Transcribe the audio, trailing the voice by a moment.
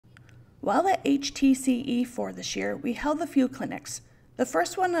While at HTCE4 this year, we held a few clinics. The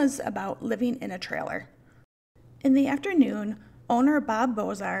first one was about living in a trailer. In the afternoon, owner Bob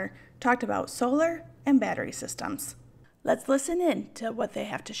Bozar talked about solar and battery systems. Let's listen in to what they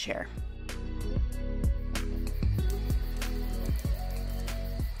have to share.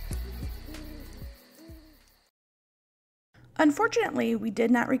 Unfortunately, we did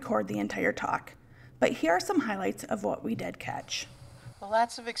not record the entire talk, but here are some highlights of what we did catch. Well,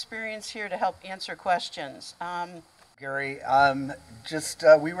 lots of experience here to help answer questions. Gary,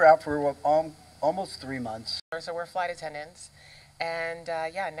 we were out for almost 3 months. So we're flight attendants, and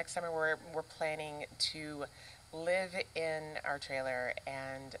next summer we're planning to live in our trailer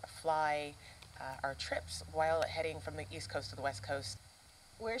and fly our trips while heading from the East Coast to the West Coast.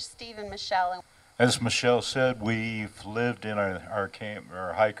 We're Steve and Michelle. As Michelle said, we've lived in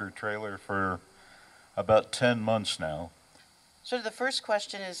our hiker trailer for about 10 months now. So the first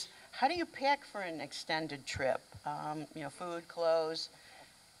question is, how do you pack for an extended trip? Food, clothes,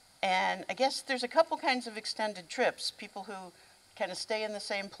 and I guess there's a couple kinds of extended trips. People who kind of stay in the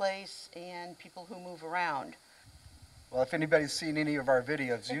same place and people who move around. Well, if anybody's seen any of our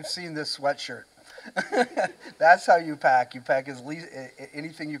videos, you've seen this sweatshirt. That's how you pack. You pack as least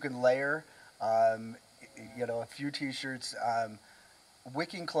anything you can layer. A few t-shirts.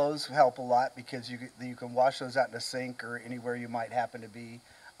 Wicking clothes help a lot because you can wash those out in the sink or anywhere you might happen to be.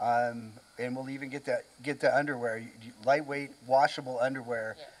 And we'll even get the underwear. Lightweight, washable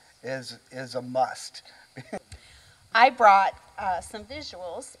underwear is a must. I brought some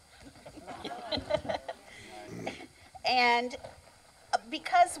visuals. And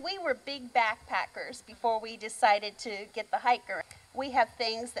because we were big backpackers before we decided to get the hiker, we have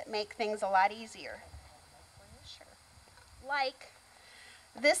things that make things a lot easier. Like,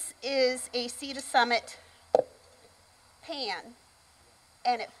 this is a Sea to Summit pan,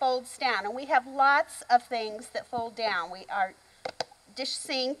 and it folds down. And we have lots of things that fold down. Our dish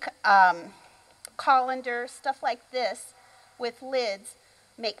sink, colander, stuff like this with lids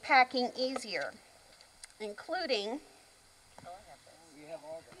make packing easier, including,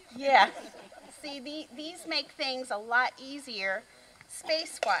 yeah. See, these make things a lot easier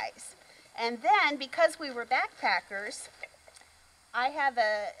space-wise. And then, because we were backpackers, I have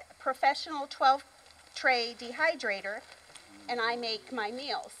a professional 12-tray dehydrator, and I make my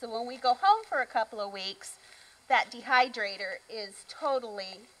meals. So when we go home for a couple of weeks, that dehydrator is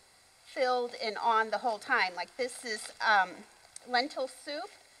totally filled and on the whole time. Like, this is lentil soup,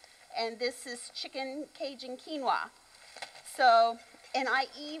 and this is chicken Cajun quinoa. So, and I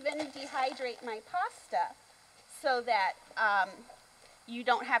even dehydrate my pasta so that you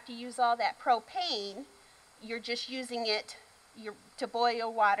don't have to use all that propane. You're just using it to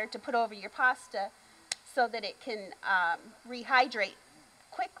boil water to put over your pasta so that it can rehydrate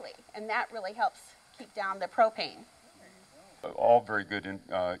quickly, and that really helps keep down the propane. All very good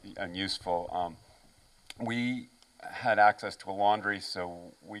and useful. We had access to a laundry,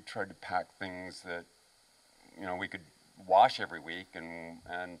 so we tried to pack things that we could wash every week,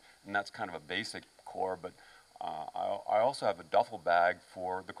 and that's kind of a basic core. But I also have a duffel bag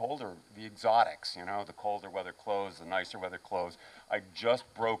for the exotics, the colder weather clothes, the nicer weather clothes. I just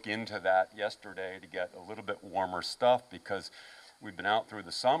broke into that yesterday to get a little bit warmer stuff because we've been out through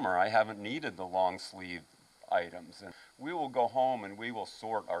the summer. I haven't needed the long sleeve items. And we will go home and we will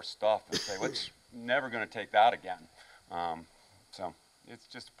sort our stuff and say, we're never going to take that again. So it's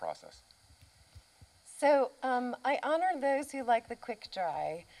just a process. So I honor those who like the quick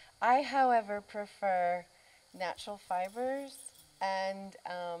dry. I, however, prefer natural fibers, and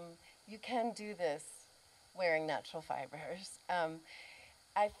you can do this wearing natural fibers.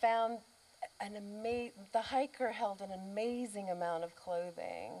 I found the hiker held an amazing amount of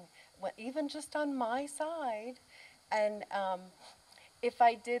clothing, even just on my side. And if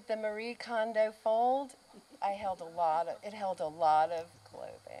I did the Marie Kondo fold, it held a lot of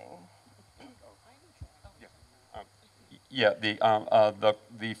clothing. Yeah,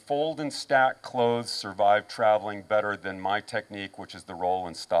 the fold and stack clothes survived traveling better than my technique, which is the roll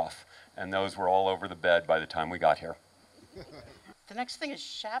and stuff. And those were all over the bed by the time we got here. The next thing is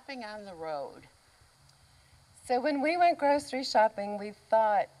shopping on the road. So when we went grocery shopping, we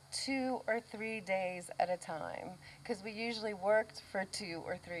thought 2 or 3 days at a time, because we usually worked for 2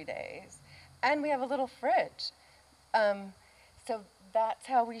 or 3 days. And we have a little fridge. So that's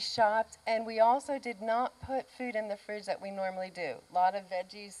how we shopped, and we also did not put food in the fridge that we normally do. A lot of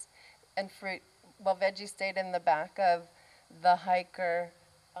veggies and fruit. Well, veggies stayed in the back of the hiker.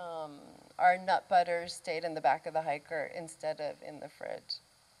 Our nut butters stayed in the back of the hiker instead of in the fridge.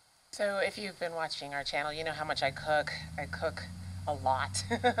 So if you've been watching our channel, you know how much I cook. I cook a lot,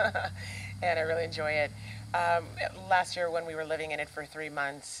 and I really enjoy it. Last year, when we were living in it for 3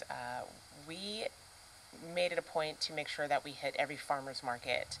 months, we made it a point to make sure that we hit every farmer's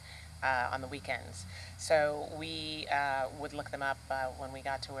market on the weekends. So we would look them up when we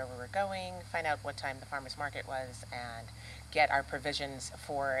got to where we were going, find out what time the farmer's market was, and get our provisions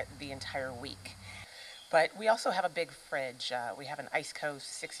for the entire week. But we also have a big fridge. We have an Ice Coast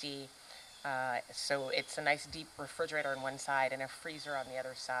 60, so it's a nice deep refrigerator on one side and a freezer on the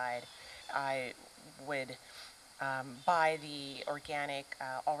other side. I would buy the organic,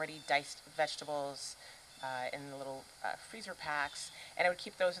 already diced vegetables in the little freezer packs, and I would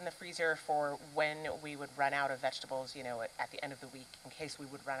keep those in the freezer for when we would run out of vegetables, you know, at the end of the week. In case we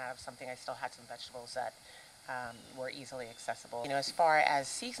would run out of something, I still had some vegetables that were easily accessible. You know, as far as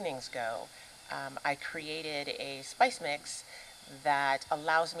seasonings go, I created a spice mix that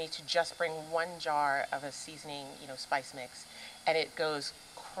allows me to just bring 1 jar of a seasoning, you know, spice mix, and it goes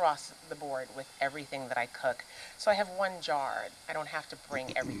across the board with everything that I cook. So I have 1 jar. I don't have to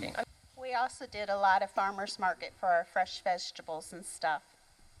bring everything. We also did a lot of farmers market for our fresh vegetables and stuff.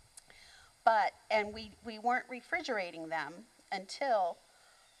 And we weren't refrigerating them until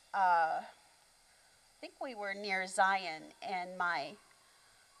I think we were near Zion, and my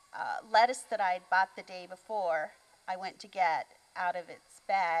lettuce that I had bought the day before, I went to get out of its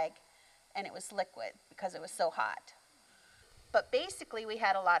bag, and it was liquid because it was so hot. But basically we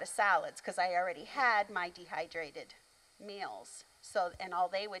had a lot of salads because I already had my dehydrated meals. So, and all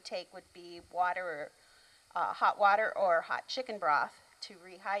they would take would be water, or hot water or hot chicken broth to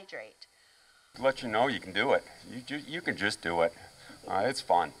rehydrate. Let you know you can do it. You can just do it. It's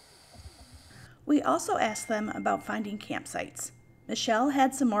fun. We also asked them about finding campsites. Michelle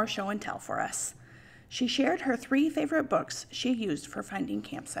had some more show and tell for us. She shared her 3 favorite books she used for finding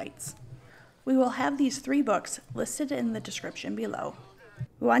campsites. We will have these 3 books listed in the description below.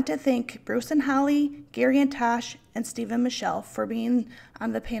 We want to thank Bruce and Holly, Gary and Tosh, and Steve and Michelle for being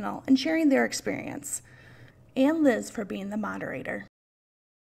on the panel and sharing their experience, and Liz for being the moderator.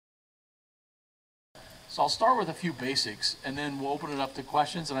 So I'll start with a few basics, and then we'll open it up to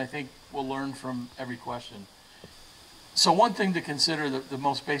questions, and I think we'll learn from every question. So one thing to consider, the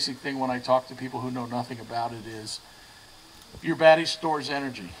most basic thing when I talk to people who know nothing about it, is your battery stores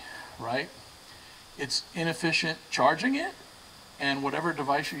energy, right? It's inefficient charging it, and whatever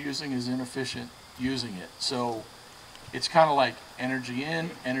device you're using is inefficient using it. So it's kind of like energy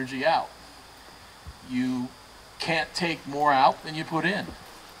in, energy out. You can't take more out than you put in,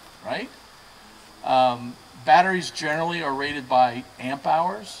 right? Batteries generally are rated by amp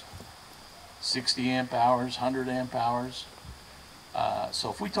hours, 60 amp hours, 100 amp hours.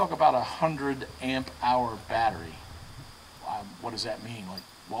 So if we talk about a 100 amp hour battery, what does that mean? Like,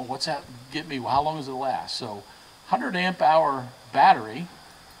 well, what's that get me? How long does it last? So 100 amp hour battery,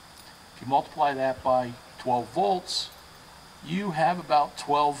 if you multiply that by 12 volts, you have about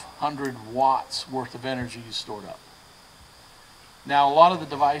 1,200 watts worth of energy stored up. Now, a lot of the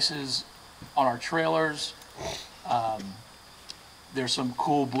devices on our trailers, there's some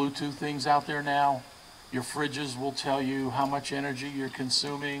cool Bluetooth things out there now. Your fridges will tell you how much energy you're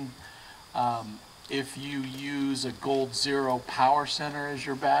consuming. If you use a Gold Zero power center as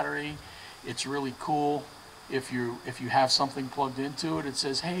your battery, it's really cool. If you have something plugged into it, it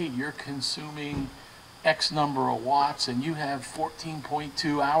says, hey, you're consuming X number of watts and you have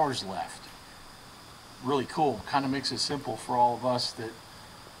 14.2 hours left. Really cool. Kind of makes it simple for all of us that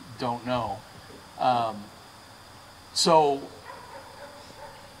don't know. So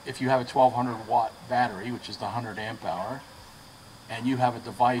if you have a 1,200 watt battery, which is the 100 amp hour, and you have a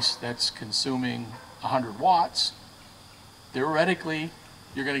device that's consuming 100 watts, theoretically,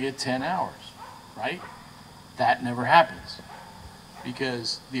 you're going to get 10 hours, right? That never happens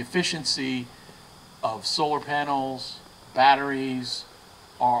because the efficiency of solar panels, batteries,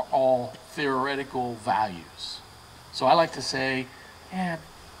 are all theoretical values. So I like to say,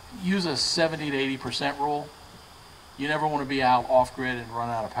 use a 70 to 80% rule. You never want to be out off-grid and run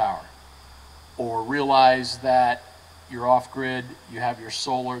out of power. Or realize that you're off-grid, you have your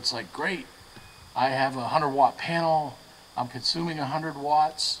solar, it's like, great, I have a 100 watt panel, I'm consuming 100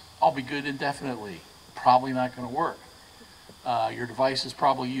 watts, I'll be good indefinitely. Probably not going to work. Your devices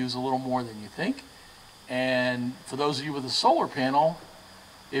probably use a little more than you think. And for those of you with a solar panel,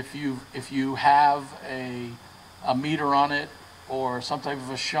 if you have a meter on it or some type of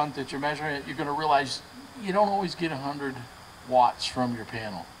a shunt that you're measuring it, you're going to realize you don't always get 100 watts from your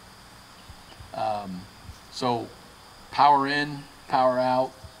panel. So power in, power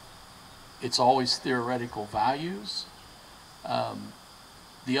out, it's always theoretical values.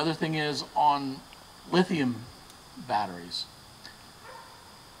 The other thing is on lithium batteries,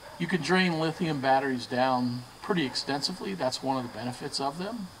 You can drain lithium batteries down pretty extensively. That's one of the benefits of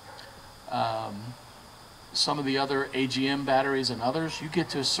them. Some of the other AGM batteries and others, you get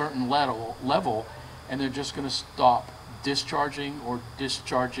to a certain level and they're just going to stop discharging or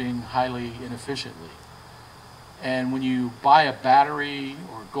discharging highly inefficiently. And when you buy a battery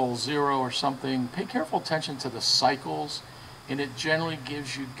or Goal Zero or something, pay careful attention to the cycles, and it generally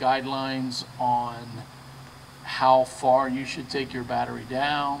gives you guidelines on how far you should take your battery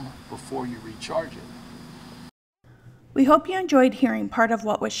down before you recharge it. We hope you enjoyed hearing part of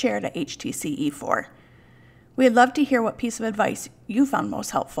what was shared at HTC E4. We'd love to hear what piece of advice you found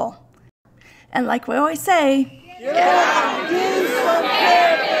most helpful. And like we always say, get out and do some